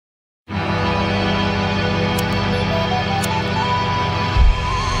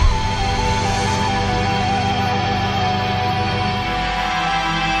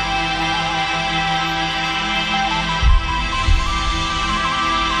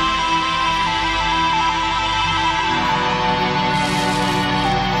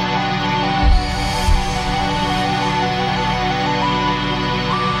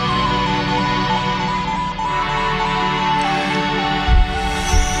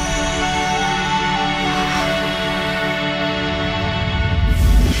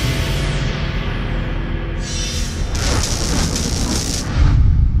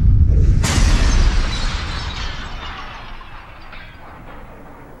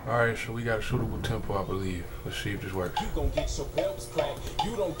Alright, so we got a suitable tempo, I believe. Let's see if this works. You gon' get your belts cracked.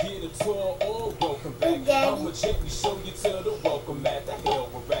 You don't get a tour or welcome back. I'ma gently show you to the welcome mat. The hell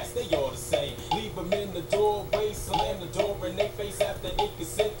with rats, they all the same. Leave them in the doorway, slam the door in their face after they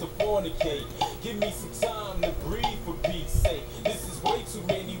consent to fornicate. Give me some time to breathe for Pete's sake. This is way too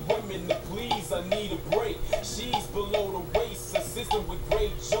many women to please. I need a break. She's below the waist, assistant with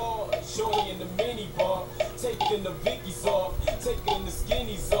great jaw. Shorty in the mini bar, taking the Vickies off, taking the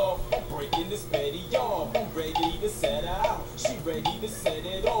skinnies off. I'm breaking this Betty off. I'm ready to set her out. She ready to set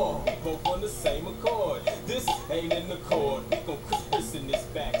it off. We both on the same accord. This ain't in the chord. We gon' put this in this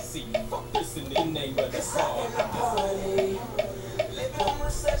backseat. Fuck this in the name of the song. Party. Living in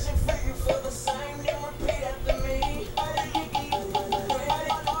recession for you for the same. Then repeat after me.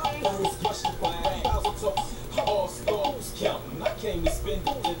 All stars counting. I came to spend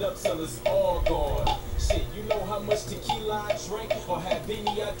it up till it's all gone. Shit, you know how much tequila I drank, or have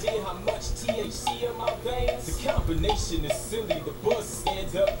any idea how much THC in my veins? The combination is silly, the buzz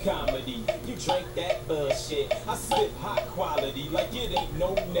stand-up comedy. You drank that bullshit, I sip high quality like it ain't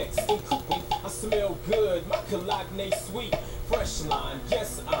no next. I smell good, my cologne sweet, fresh line.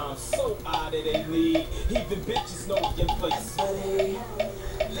 Yes, I'm so out of they league. Even bitches know your place.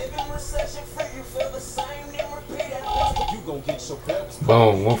 Living recession for you for the same. Then repeat after you gon' get your belts.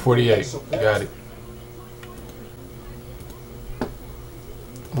 Boom, 148. Got it.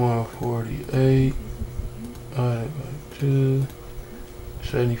 148. Alright, 2.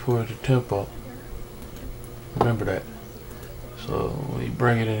 74 is the tempo. Remember that. So when you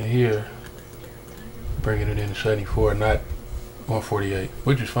bring it in here, bringing it in 74, not 148,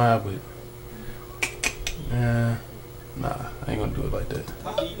 which is fine, but nah, I ain't gonna do it like that.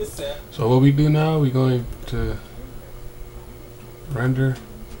 So what we do now, we're going to render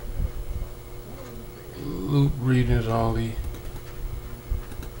loop regions only.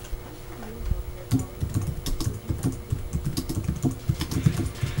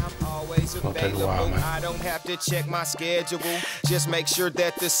 It's gonna take a while, man. I don't have to check my schedule. Just make sure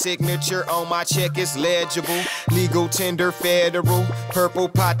that the signature on my check is legible. Legal, tender, federal. Purple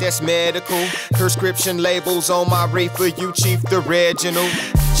pot, that's medical. Prescription labels on my reefer, you chief the regional.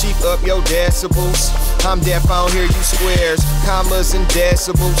 Chief up your decibels. I'm deaf, I don't hear you squares. Commas and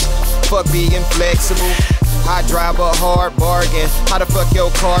decibels. Fuck being flexible. I drive a hard bargain. How the fuck your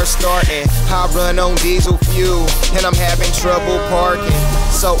car starting? I run on diesel fuel and I'm having trouble parking.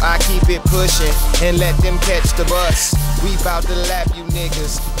 So I keep it pushing and let them catch the bus. We bout to lap you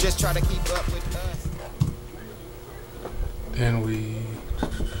niggas. Just try to keep up with us. Then we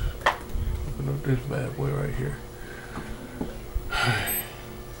open up this bad boy right here.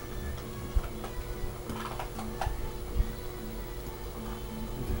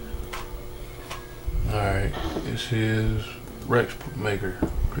 Alright, this is Rex Maker,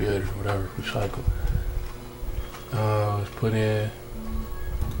 Creators, whatever, Recycle. Let's put in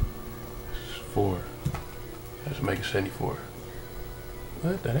 4. Let's make it 74.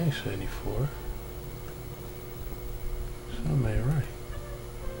 What? That ain't 74. Something ain't right.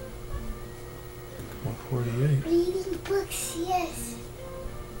 148. Reading books, yes.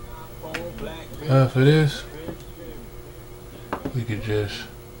 For this, we could just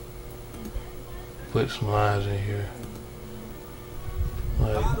put some lines in here.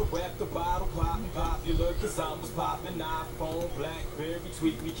 Like, popular, cause I was popping iPhone, Blackberry,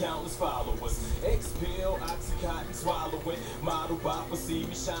 tweet me countless followers. X-Pill, Oxycontin, swallowing. Model bopper, see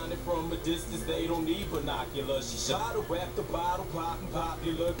me shining from a distance, they don't need binoculars. She shot a wrap the bottle, popping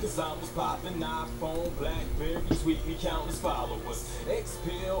popular, cause I was popping iPhone, Blackberry, tweet me countless followers.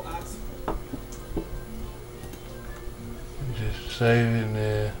 X-Pill, Oxycontin. just save it in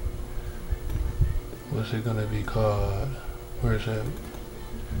there. What's it gonna be called? Where's that?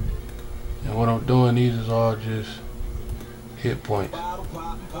 And what I'm doing, these is all just hit points.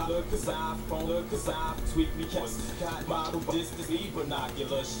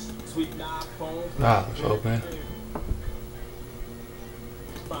 Nah, it's open.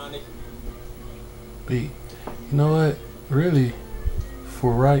 Beat. You know what? Really,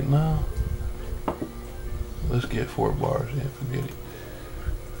 for right now, let's get 4 bars and forget it.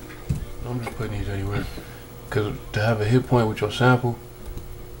 I'm just putting these anywhere, because to have a hit point with your sample,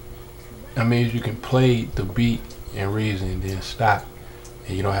 that means you can play the beat and reason and then stop,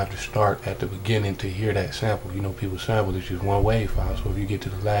 and you don't have to start at the beginning to hear that sample. You know, people sample, it's just one wave file, so if you get to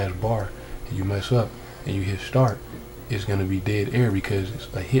the last bar and you mess up and you hit start, it's going to be dead air because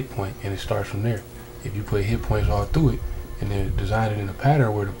it's a hit point and it starts from there. If you put hit points all through it and then design it in a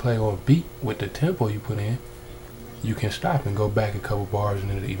pattern where to play on beat with the tempo you put in, you can stop and go back a couple bars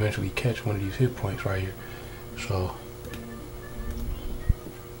and then eventually catch one of these hit points right here. So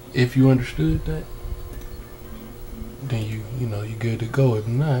If you understood that, then you know you good to go. If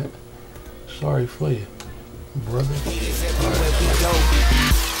not, sorry for you, brother.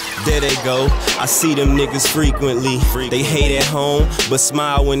 There they go, I see them niggas frequently. They hate at home, but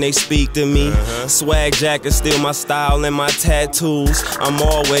smile when they speak to me. Swag jacket, still my style and my tattoos. I'm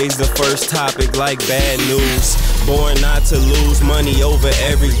always the first topic like bad news. Born not to lose money over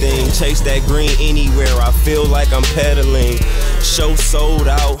everything. Chase that green anywhere, I feel like I'm pedaling. Show sold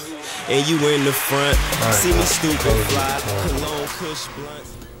out, and you in the front. See me stupid fly, cologne, kush blunt.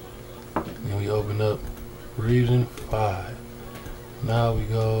 And we open up reason 5. Now we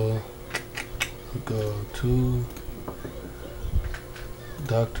go to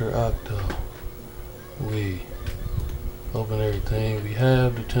Dr. Octo. We open everything. We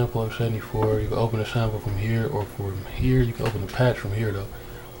have the tempo of 74. You can open a sample from here or from here. You can open the patch from here though,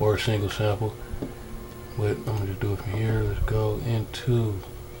 or a single sample. But I'm gonna just do it from here. Let's go into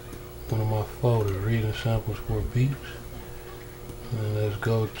one of my folders, reading samples for beats. And let's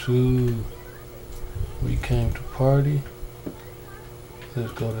go to We Came to Party.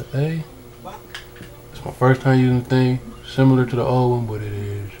 Let's go to A. It's my first time using the thing, similar to the old one, but it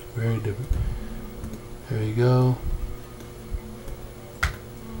is very different. There you go.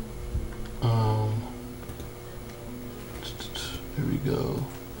 Here we go.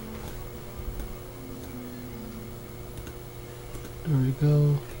 There we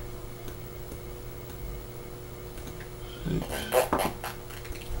go. 6.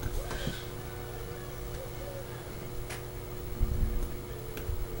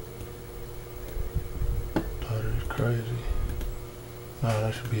 Crazy. No,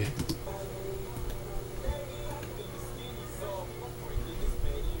 that should be it.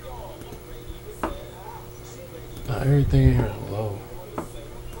 Now everything in here is low.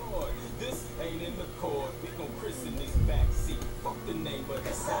 This ain't in the chord. We gon' christen this backseat. Fuck the name, but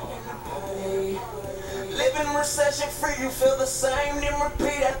it's all. Living recession free, you feel the same, then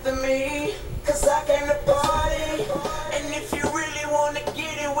repeat after me. Cause I came to party. And if you really wanna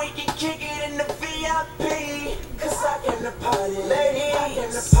get it, we can kick it in the VIP. Cause I came to party, ladies, I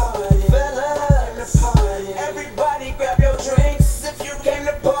came to party, fellas, everybody grab your drinks if you came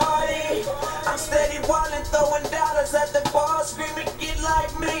to party. I'm steady wildin', throwing dollars at the bar, screaming get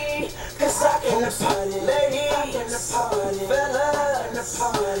like me. Cause I came to party, ladies, I came to party, fellas,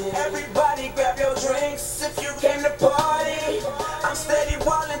 everybody grab your drinks if you came to party. I'm steady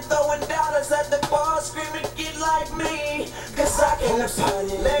wildin', throwing dollars at the bar, screaming get like me. Cause I came to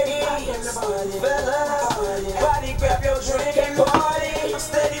party, ladies, I came to party, fellas, body grab your drink and party. I'm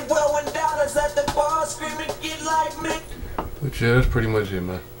steady throwing dollars at the bar, screaming get like me. But yeah, that's pretty much it,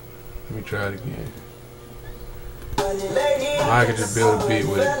 man. Let me try it again. I could just build a beat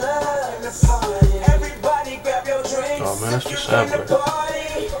with it. Everybody grab your drinks. Oh man, that's the sampler.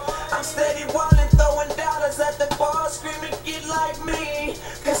 I'm steady wildin', throwing dollars at the bar, screaming get like me.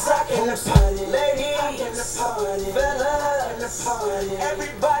 Cause I came to party, ladies, I came to party, fellas,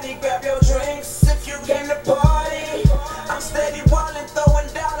 everybody grab your drinks if you came to party. I'm steady wildin', throwing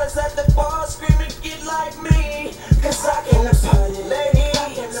dollars at the bar, screaming get like me. Cause I came to party, ladies,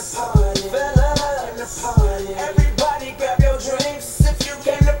 I came to party, fellas, everybody grab your drinks if you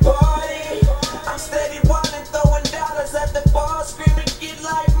came to party. I'm steady wildin', throwing dollars at the bar, screaming get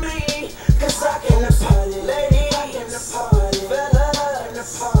like me. Cause I came to party, ladies, I came to party,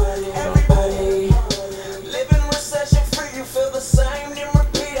 fellas, everybody. Living recession free, you feel the same, then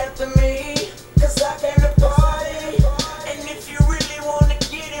repeat after me. Cause I came to party. And if you really wanna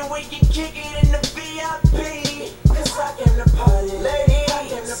get it, we can kick it in the VIP. Cause I came to party, ladies, I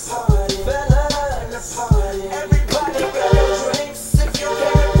came to party, fellas, everybody grab your drinks if you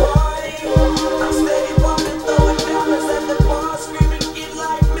came to party. I'm steady wildin', throwing dollars at the bar, screaming get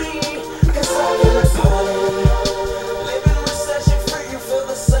like me. Cause I came to party. Living recession free, you feel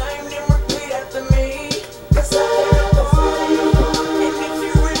the same, then repeat after me. Cause I came to party. And if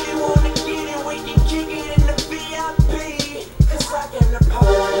you really wanna get it, we can kick it in the VIP. Cause I came to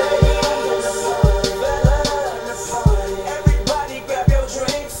party, ladies, I came to party, fellas, everybody grab your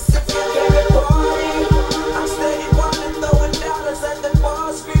drinks if you came to party. I'm steady wildin', throwing dollars at the bar,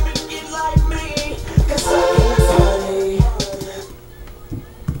 screaming get like me. Cause I came to party.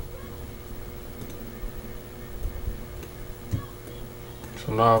 So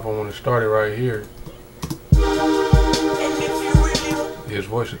now if I want to start it right here, And if you really his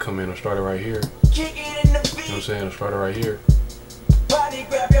voice would come in and start it right here. kick it in the You know what I'm saying? I'll start it right here. body,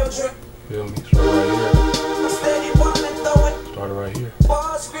 grab your drink. Feel me? Start it right here. I'm steady wildin', throwing Start it right here.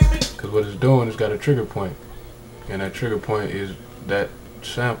 ball, screaming. Because what it's doing is got a trigger point. And that trigger point is that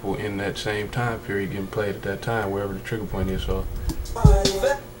sample in that same time period getting played at that time, wherever the trigger point is. So,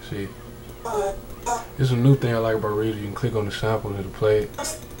 See, this is a new thing I like about Reason. You can click on the sample and it'll play it.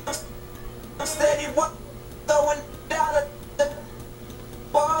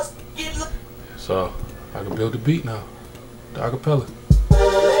 So I can build the beat now, the acapella.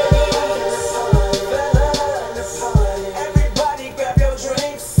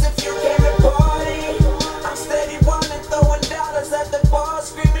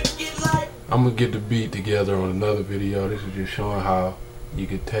 I'm gonna get the beat together on another video. This is just showing how you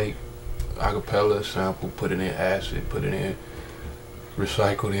could take acapella sample, put it in acid, put it in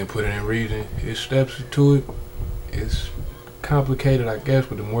recycled, and put it in Reason. There's steps to it. It's complicated, I guess,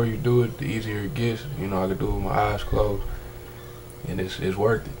 but the more you do it, the easier it gets. You know, I can do it with my eyes closed, and it's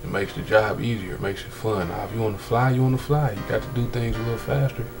worth it. It makes the job easier. It makes it fun. Now, if you want to fly, you want to fly. You got to do things a little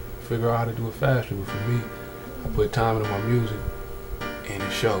faster. Figure out how to do it faster. But for me, I put time into my music, and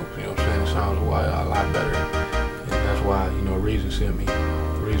it shows. You know what I'm saying? It sounds a lot better, and that's why, you know, Reason sent me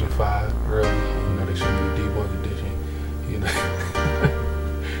Reason 5 early. You know, they sent me the D-Bunk edition. You know,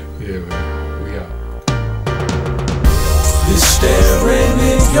 yeah, man, we out. It's staring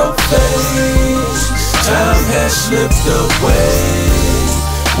in your face. Time has slipped away.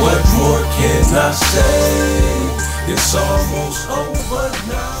 What more can I say? It's almost over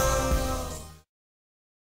now.